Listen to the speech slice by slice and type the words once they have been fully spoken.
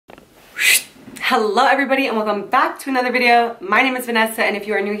Hello everybody and welcome back to another video. My name is Vanessa, and if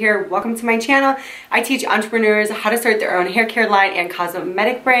you are new here, welcome to my channel. I teach entrepreneurs how to start their own hair care line and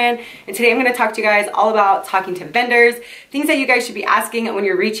cosmetic brand. And today I'm going to talk to you guys all about talking to vendors, things that you guys should be asking when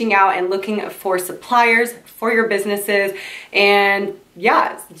you're reaching out and looking for suppliers for your businesses. And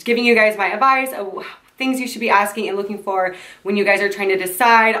yeah, giving you guys my advice of things you should be asking and looking for when you guys are trying to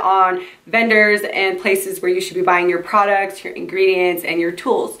decide on vendors and places where you should be buying your products, your ingredients, and your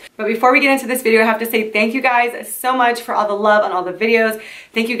tools. But before we get into this video, I have to say thank you guys so much for all the love on all the videos.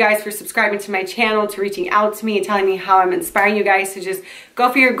 Thank you guys for subscribing to my channel, to reaching out to me and telling me how I'm inspiring you guys to just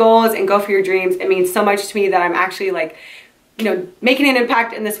go for your goals and go for your dreams. It means so much to me that I'm actually making an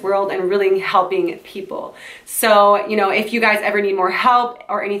impact in this world and really helping people. So, if you guys ever need more help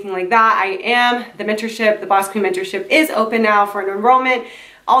or anything like that, the mentorship, the Boss Queen mentorship is open now for an enrollment.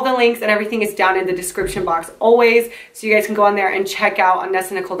 All the links and everything is down in the description box always. So you guys can go on there and check out on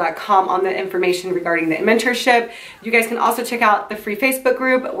nessanicole.com on the information regarding the mentorship. You guys can also check out the free Facebook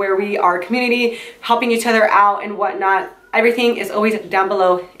group where we are a community helping each other out and whatnot. Everything is always down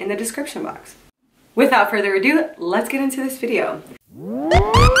below in the description box. Without further ado, let's get into this video.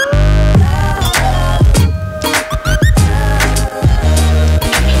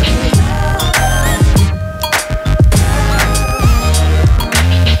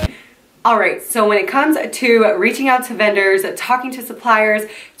 Alright, so when it comes to reaching out to vendors, talking to suppliers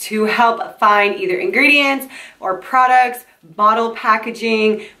to help find either ingredients or products, bottle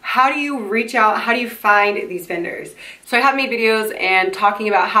packaging, how do you reach out, how do you find these vendors? So I have made videos and talking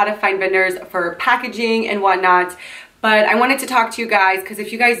about how to find vendors for packaging and whatnot, but I wanted to talk to you guys because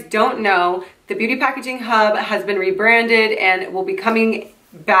if you guys don't know, the Beauty Packaging Hub has been rebranded and will be coming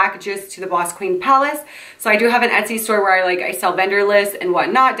back just to the Boss Queen Palace. So I do have an Etsy store where I sell vendor lists and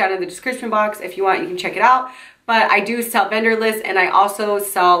whatnot down in the description box. If you want, you can check it out. But I do sell vendor lists and I also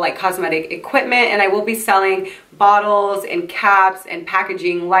sell cosmetic equipment, and I will be selling bottles and caps and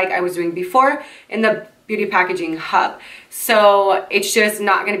packaging like I was doing before in the Beauty Packaging Hub. So it's just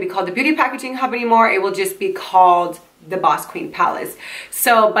not going to be called the Beauty Packaging Hub anymore. It will just be called the Boss Queen Palace.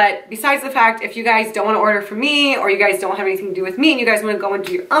 So, but besides the fact, if you guys don't want to order from me or you guys don't have anything to do with me and you guys want to go and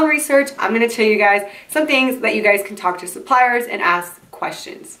do your own research, I'm going to tell you guys some things that you guys can talk to suppliers and ask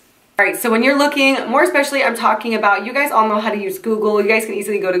questions. Alright, so when you're looking, more especially I'm talking about, you guys all know how to use Google. You guys can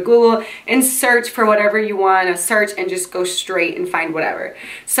easily go to Google and search for whatever you want to search and just go straight and find whatever.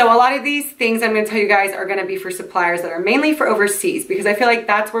 So a lot of these things I'm going to tell you guys are going to be for suppliers that are mainly for overseas, because I feel like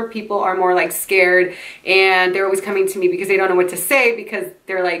that's where people are more scared and they're always coming to me because they don't know what to say because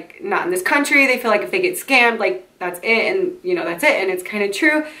they're not in this country. They feel like if they get scammed, that's it, and that's it. And it's kind of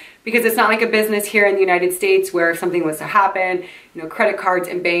true, because it's not like a business here in the United States where if something was to happen, credit cards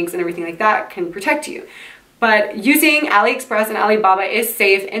and banks and everything like that can protect you. But using AliExpress and Alibaba is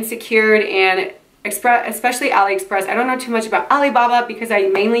safe and secured, and especially AliExpress. I don't know too much about Alibaba because I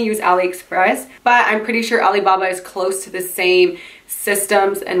mainly use AliExpress, but I'm pretty sure Alibaba is close to the same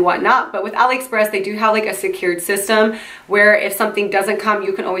systems and whatnot. But with AliExpress, they do have a secured system where if something doesn't come,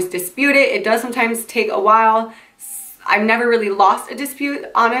 you can always dispute it. It does sometimes take a while. I've never really lost a dispute,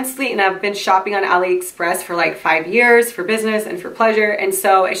 honestly, and I've been shopping on AliExpress for 5 years for business and for pleasure. And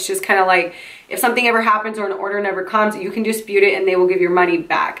so it's just kind of if something ever happens or an order never comes, you can dispute it and they will give your money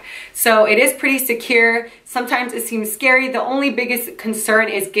back. So it is pretty secure. Sometimes it seems scary. The only biggest concern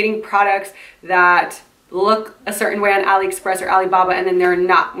is getting products that look a certain way on AliExpress or Alibaba and then they're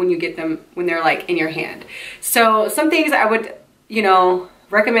not when you get them, when they're in your hand. So some things I would,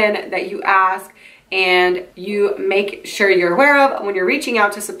 recommend that you ask and you make sure you're aware of when you're reaching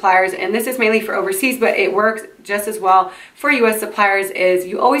out to suppliers, and this is mainly for overseas, but it works just as well for US suppliers, is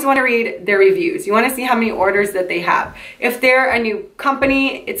you always want to read their reviews. You want to see how many orders that they have. If they're a new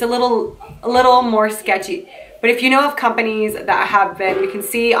company, it's a little more sketchy. But if you know of companies that have been, you can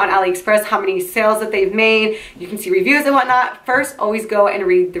see on AliExpress how many sales that they've made, you can see reviews and whatnot. First, always go and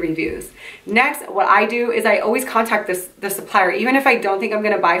read the reviews. Next, what I do is I always contact the supplier. Even if I don't think I'm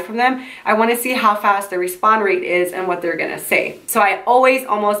gonna buy from them, I wanna see how fast the respond rate is and what they're gonna say. So I always,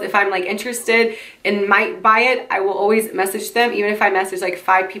 almost, if I'm interested and might buy it, I will always message them. Even if I message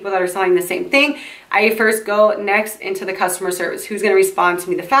 5 people that are selling the same thing, I first go next into the customer service. Who's gonna respond to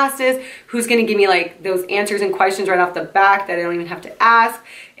me the fastest? Who's gonna give me those answers and questions right off the back that I don't even have to ask,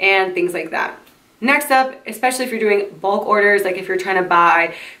 and things like that. Next up, especially if you're doing bulk orders, if you're trying to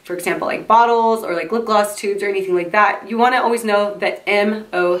buy, for example, bottles or lip gloss tubes or anything like that, you want to always know the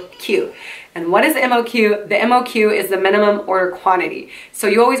MOQ. And what is the MOQ? The MOQ is the minimum order quantity. So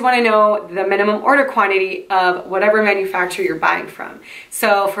you always want to know the minimum order quantity of whatever manufacturer you're buying from.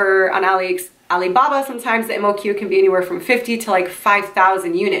 So on Alibaba, sometimes the MOQ can be anywhere from 50 to like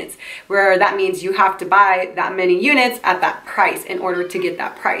 5,000 units, where that means you have to buy that many units at that price in order to get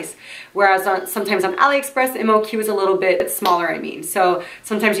that price. Whereas sometimes on AliExpress, the MOQ is a little bit smaller, I mean. So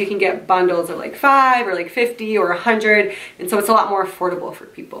sometimes you can get bundles of like 5 or like 50 or 100, and so it's a lot more affordable for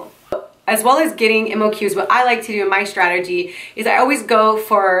people. As well as getting MOQs, what I like to do in my strategy is I always go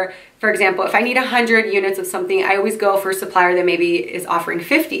for example, if I need 100 units of something, I always go for a supplier that maybe is offering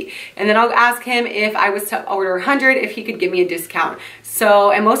 50. And then I'll ask him if I was to order 100, if he could give me a discount.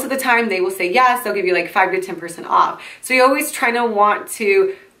 So, and most of the time they will say yes, they'll give you like 5 to 10% off. So you always try to want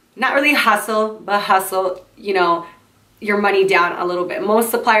to not really hustle, but hustle, you know, your money down a little bit. Most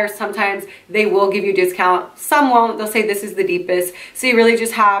suppliers, sometimes they will give you a discount, some won't. They'll say this is the deepest. So you really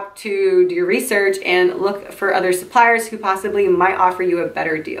just have to do your research and look for other suppliers who possibly might offer you a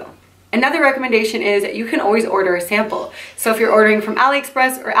better deal. Another recommendation is you can always order a sample. So if you're ordering from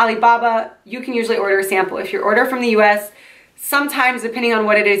AliExpress or Alibaba, you can usually order a sample. If you order from the US, sometimes, depending on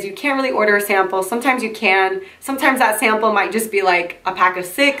what it is, you can't really order a sample. Sometimes you can. Sometimes that sample might just be like a pack of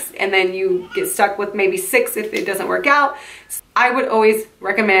 6, and then you get stuck with maybe 6 if it doesn't work out. I would always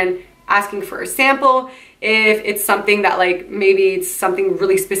recommend asking for a sample if it's something that, like, maybe it's something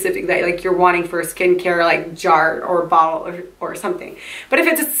really specific that like you're wanting for a skincare like jar or bottle or something. But if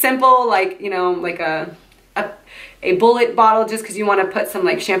it's a simple, like, you know, like a bullet bottle just because you want to put some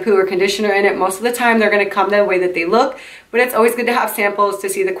like shampoo or conditioner in it, most of the time they're going to come the way that they look. But it's always good to have samples to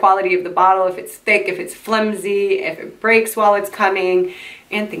see the quality of the bottle, if it's thick, if it's flimsy, if it breaks while it's coming,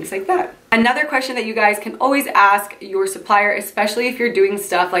 and things like that. Another question that you guys can always ask your supplier, especially if you're doing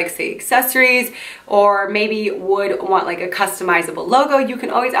stuff like, say, accessories, or maybe would want like a customizable logo, you can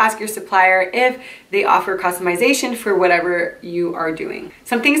always ask your supplier if they offer customization for whatever you are doing.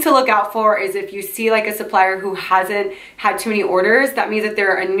 Some things to look out for is if you see like a supplier who hasn't had too many orders, that means that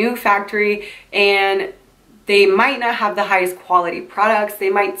they're a new factory and they might not have the highest quality products. They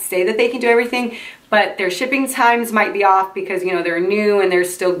might say that they can do everything, but their shipping times might be off because, you know, they're new and they're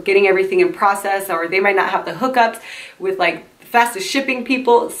still getting everything in process, or they might not have the hookups with like fastest shipping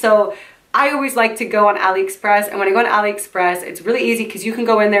people. So I always like to go on AliExpress, and when I go on AliExpress, it's really easy because you can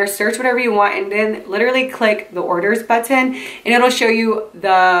go in there, search whatever you want, and then literally click the orders button, and it'll show you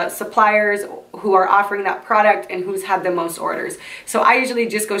the suppliers who are offering that product and who's had the most orders. So I usually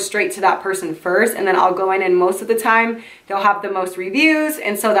just go straight to that person first, and then I'll go in, and most of the time they'll have the most reviews,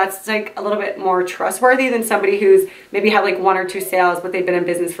 and so that's like a little bit more trustworthy than somebody who's maybe had like 1 or 2 sales, but they've been in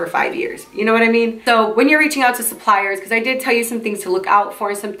business for 5 years. You know what I mean? So when you're reaching out to suppliers, because I did tell you some things to look out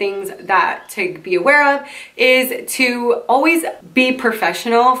for, some things that to be aware of, is to always be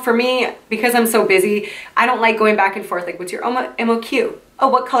professional. For me, because I'm so busy, I don't like going back and forth like, what's your MOQ? Oh,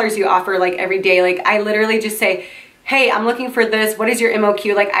 what colors do you offer like every day? Like, I literally just say, hey, I'm looking for this. What is your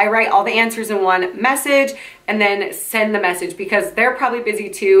MOQ? Like, I write all the answers in one message and then send the message, because they're probably busy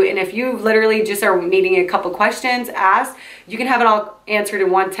too. And if you literally just are needing a couple questions asked, you can have it all answered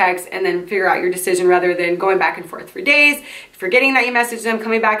in one text and then figure out your decision rather than going back and forth for days, forgetting that you messaged them,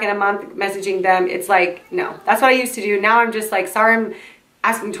 coming back in a month, messaging them. It's like, no, that's what I used to do. Now I'm just like, sorry, I'm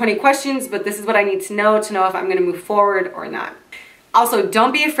asking 20 questions, but this is what I need to know if I'm going to move forward or not. Also,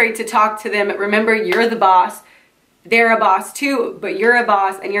 don't be afraid to talk to them. Remember, you're the boss. They're a boss too, but you're a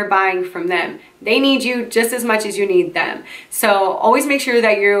boss and you're buying from them. They need you just as much as you need them. So always make sure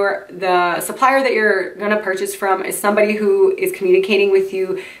that the supplier that you're gonna purchase from is somebody who is communicating with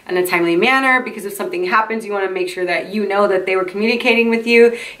you in a timely manner, because if something happens, you wanna make sure that you know that they were communicating with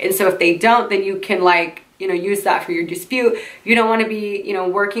you. And so if they don't, then you can, like, you know, use that for your dispute. You don't want to be, you know,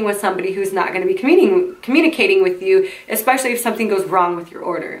 working with somebody who's not going to be communicating with you, especially if something goes wrong with your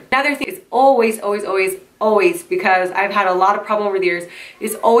order. Another thing is always, because I've had a lot of problem over the years,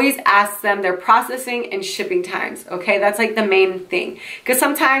 is always ask them their processing and shipping times. Okay, that's like the main thing, because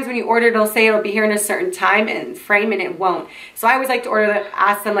sometimes when you order, it'll say it'll be here in a certain time and frame, and it won't. So I always like to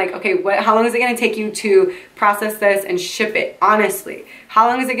ask them, like, okay, how long is it going to take you to process this and ship it? Honestly, how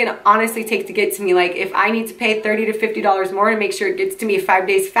long is it going to honestly take to get to me? Like, if I need to pay $30 to $50 more to make sure it gets to me 5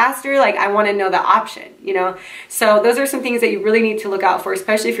 days faster, like, I want to know the option, you know? So those are some things that you really need to look out for,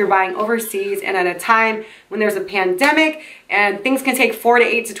 especially if you're buying overseas and at a time when there's a pandemic and things can take 4 to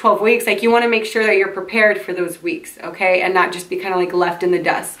 8 to 12 weeks. Like, you want to make sure that you're prepared for those weeks, okay? And not just be kind of like left in the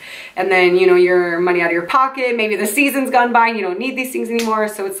dust. And then, you know, your money out of your pocket, maybe the season's gone by and you don't need these things anymore.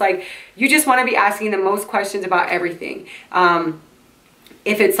 So it's like, you just want to be asking the most questions about everything.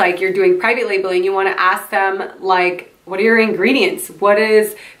 If it's like you're doing private labeling, you want to ask them, like, what are your ingredients?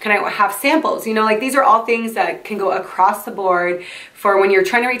 Can I have samples? You know, like, these are all things that can go across the board for when you're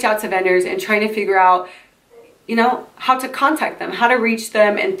trying to reach out to vendors and trying to figure out, you know, how to contact them, how to reach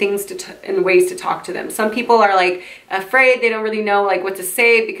them, and things and ways to talk to them. Some people are like afraid, they don't really know like what to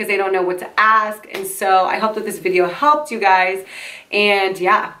say because they don't know what to ask. And so I hope that this video helped you guys. And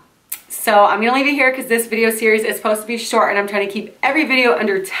yeah, so I'm gonna leave it here because this video series is supposed to be short and I'm trying to keep every video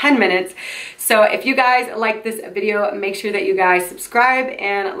under 10 minutes. So if you guys like this video, make sure that you guys subscribe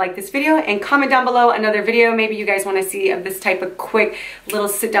and like this video, and comment down below another video maybe you guys want to see of this type of quick little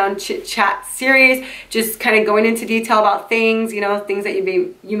sit down chit chat series, just kind of going into detail about things, you know, things that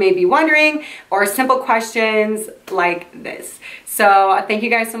you may be wondering, or simple questions like this. So thank you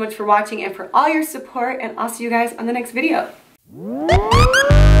guys so much for watching and for all your support, and I'll see you guys on the next video.